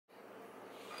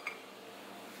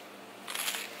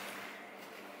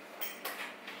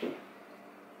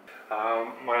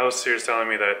My host here is telling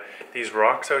me that these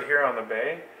rocks out here on the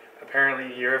bay,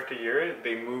 apparently year after year,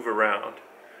 they move around.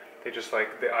 They just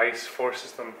like, the ice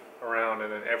forces them around,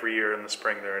 and then every year in the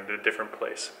spring they're in a different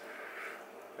place.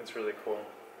 It's really cool.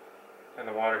 And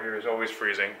the water here is always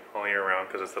freezing all year round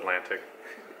because it's Atlantic.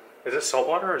 Is it salt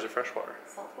water or is it fresh water?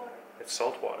 Salt water. It's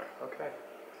salt water, okay.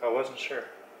 I wasn't sure.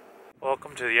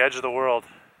 Welcome to the edge of the world.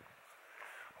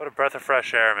 What a breath of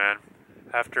fresh air, man.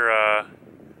 After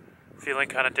feeling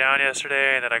kind of down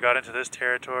yesterday, and then I got into this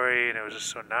territory and it was just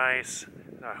so nice.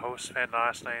 Our host spent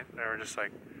last night, they were just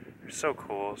like, they're so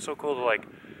cool. So cool to like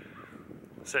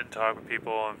sit and talk with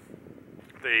people, and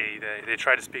they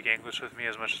try to speak English with me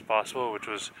as much as possible, which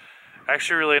was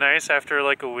actually really nice after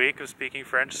like a week of speaking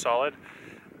French solid.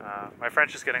 My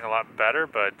French is getting a lot better,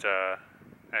 but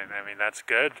I mean that's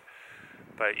good.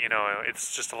 But you know,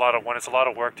 it's just when it's a lot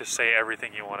of work to say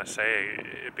everything you want to say,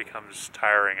 it becomes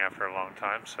tiring after a long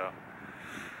time. So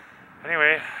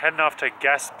anyway, heading off to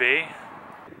Gaspé.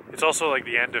 It's also like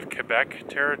the end of Quebec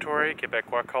territory,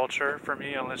 Quebecois culture for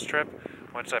me on this trip.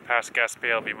 Once I pass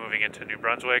Gaspé, I'll be moving into New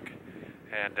Brunswick,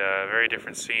 and a very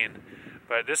different scene.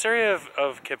 But this area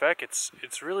of Quebec,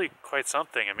 it's really quite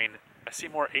something. I mean, I see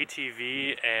more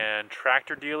ATV and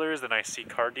tractor dealers than I see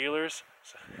car dealers.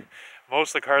 So,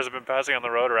 most of the cars I've been passing on the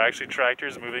road are actually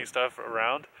tractors moving stuff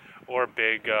around, or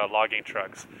big logging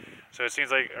trucks. So it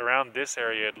seems like around this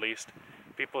area at least,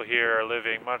 people here are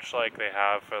living much like they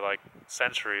have for like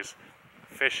centuries,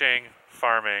 fishing,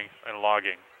 farming, and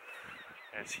logging.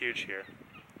 And it's huge here.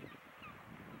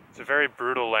 It's a very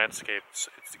brutal landscape. It's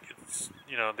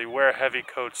you know, they wear heavy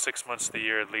coats 6 months of the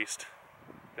year at least.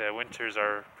 The winters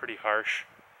are pretty harsh,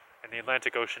 and the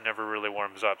Atlantic Ocean never really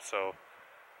warms up, so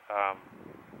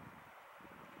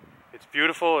it's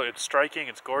beautiful, it's striking,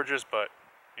 it's gorgeous, but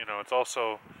you know, it's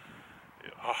also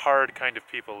a hard kind of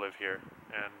people live here,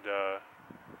 and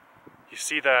you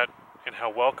see that in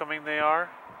how welcoming they are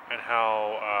and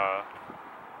how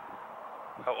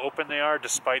open they are,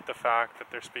 despite the fact that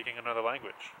they're speaking another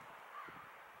language.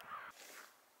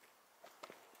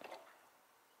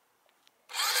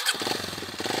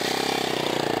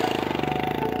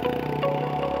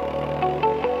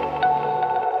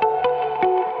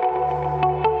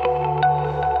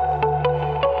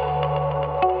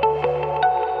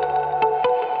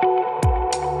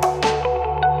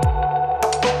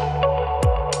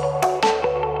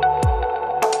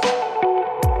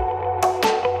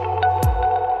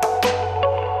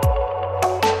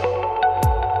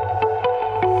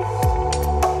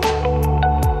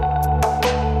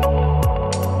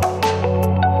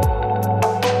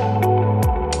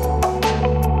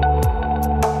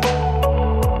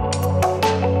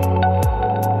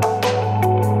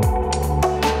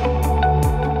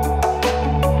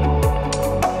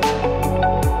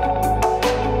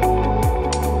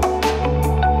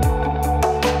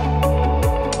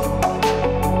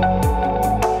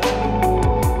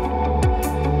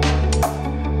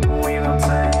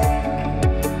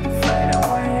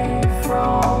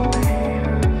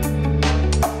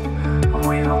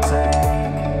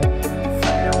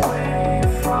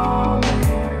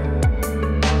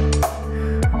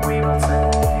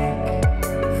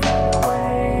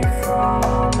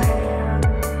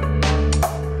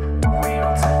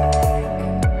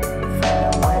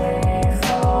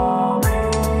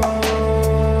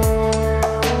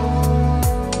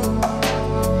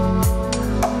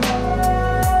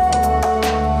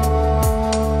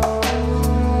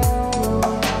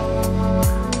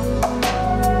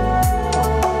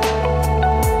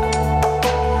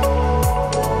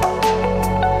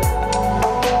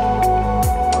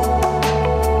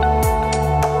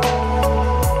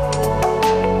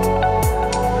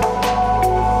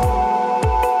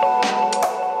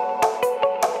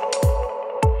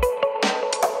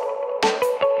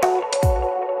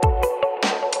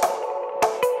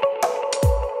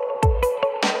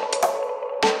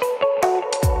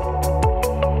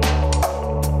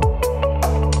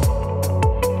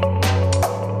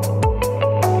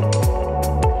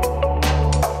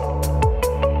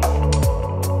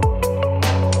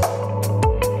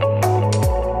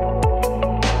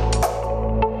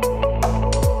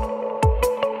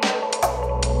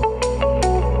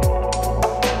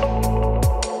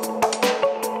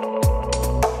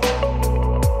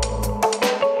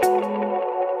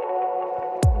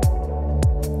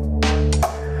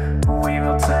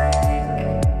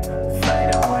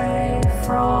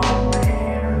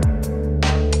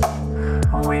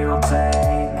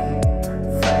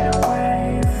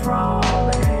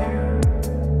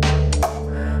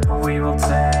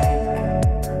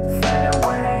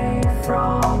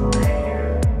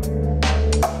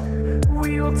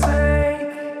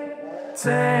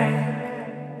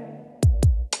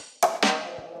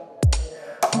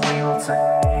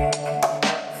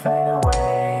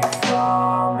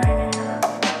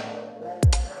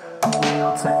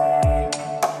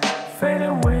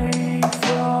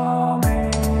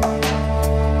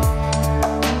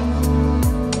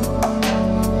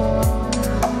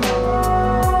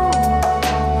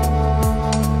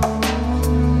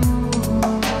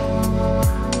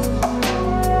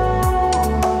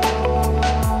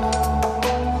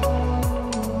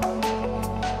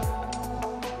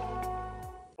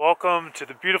 to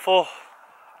the beautiful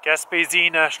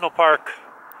Gaspésie National Park.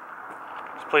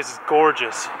 This place is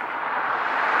gorgeous.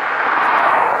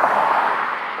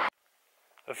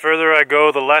 The further I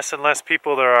go, the less and less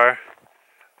people there are.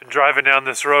 I've been driving down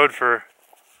this road for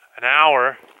an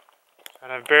hour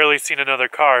and I've barely seen another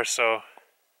car, so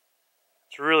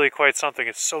it's really quite something.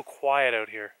 It's so quiet out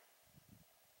here.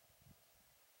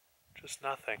 Just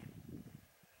nothing.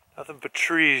 Nothing but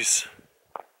trees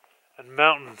and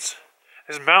mountains.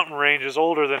 This mountain range is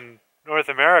older than North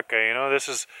America, you know.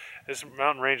 This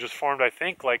mountain range was formed, I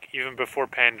think, like even before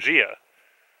Pangea.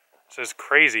 So it's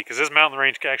crazy because this mountain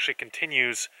range actually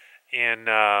continues in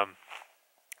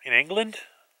England,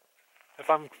 if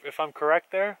I'm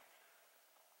correct there.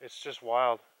 It's just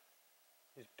wild.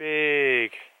 These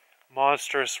big,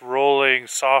 monstrous, rolling,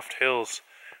 soft hills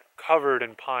covered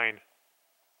in pine.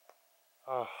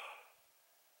 Oh.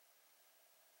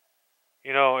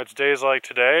 You know, it's days like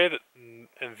today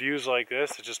and views like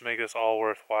this that just make this all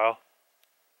worthwhile.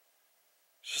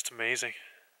 It's just amazing.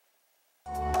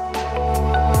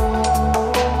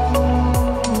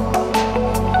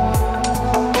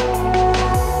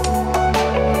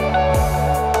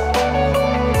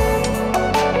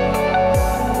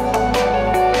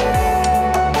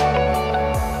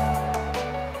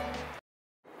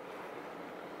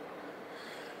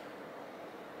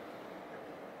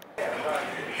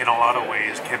 In a lot of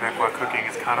ways, Quebecois cooking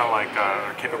is kind of like,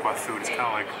 or Quebecois food is kind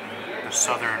of like the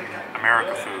Southern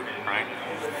America food, right?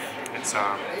 It's,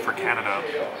 for Canada,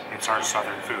 it's our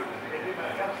Southern food.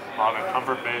 A lot of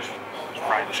comfort-based,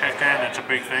 fried chicken, it's a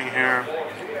big thing here.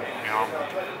 You know,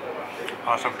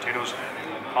 pasta, potatoes,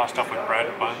 all stuff with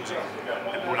bread, buns,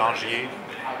 and boulanger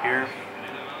here.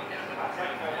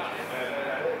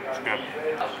 It's good,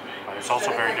 but it's also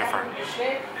very different.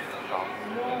 So,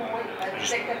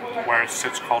 just where it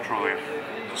sits culturally,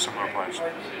 it's a similar place.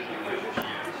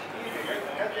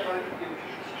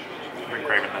 I've been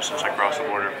craving this since I crossed the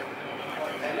border.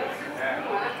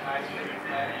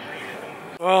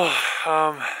 Well,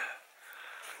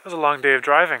 it was a long day of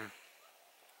driving.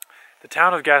 The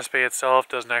town of Gaspé itself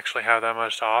doesn't actually have that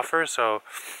much to offer, so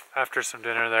after some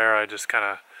dinner there, I just kind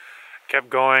of kept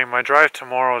going. My drive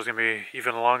tomorrow is going to be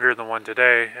even longer than the one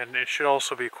today, and it should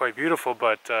also be quite beautiful,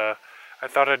 but I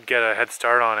thought I'd get a head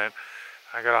start on it.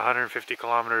 I got 150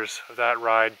 kilometers of that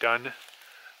ride done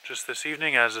just this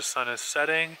evening as the sun is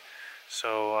setting,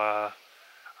 so I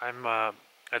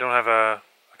don't have a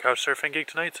couch surfing gig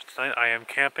tonight, so tonight I am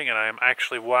camping, and I am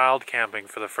actually wild camping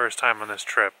for the first time on this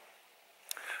trip.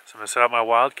 So I'm going to set up my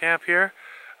wild camp here.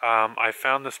 I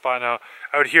found the spot now.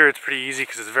 Out here it's pretty easy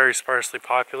because it's very sparsely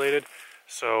populated.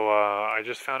 So I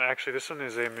just found, actually this one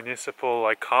is a municipal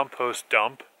like compost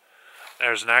dump.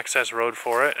 There's an access road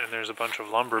for it and there's a bunch of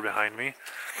lumber behind me.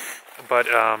 But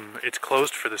it's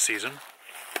closed for the season.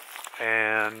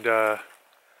 And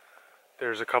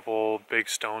there's a couple big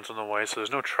stones on the way, so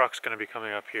there's no trucks going to be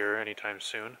coming up here anytime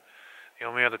soon. The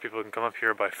only other people who can come up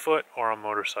here are by foot or on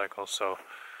motorcycles. So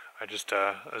I just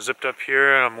zipped up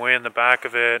here and I'm way in the back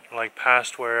of it, like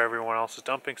past where everyone else is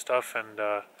dumping stuff, and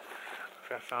I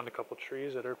found a couple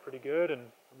trees that are pretty good, and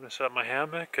I'm going to set up my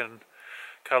hammock and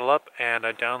cuddle up, and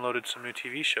I downloaded some new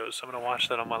TV shows, so I'm going to watch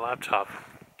that on my laptop,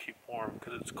 keep warm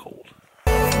because it's cold.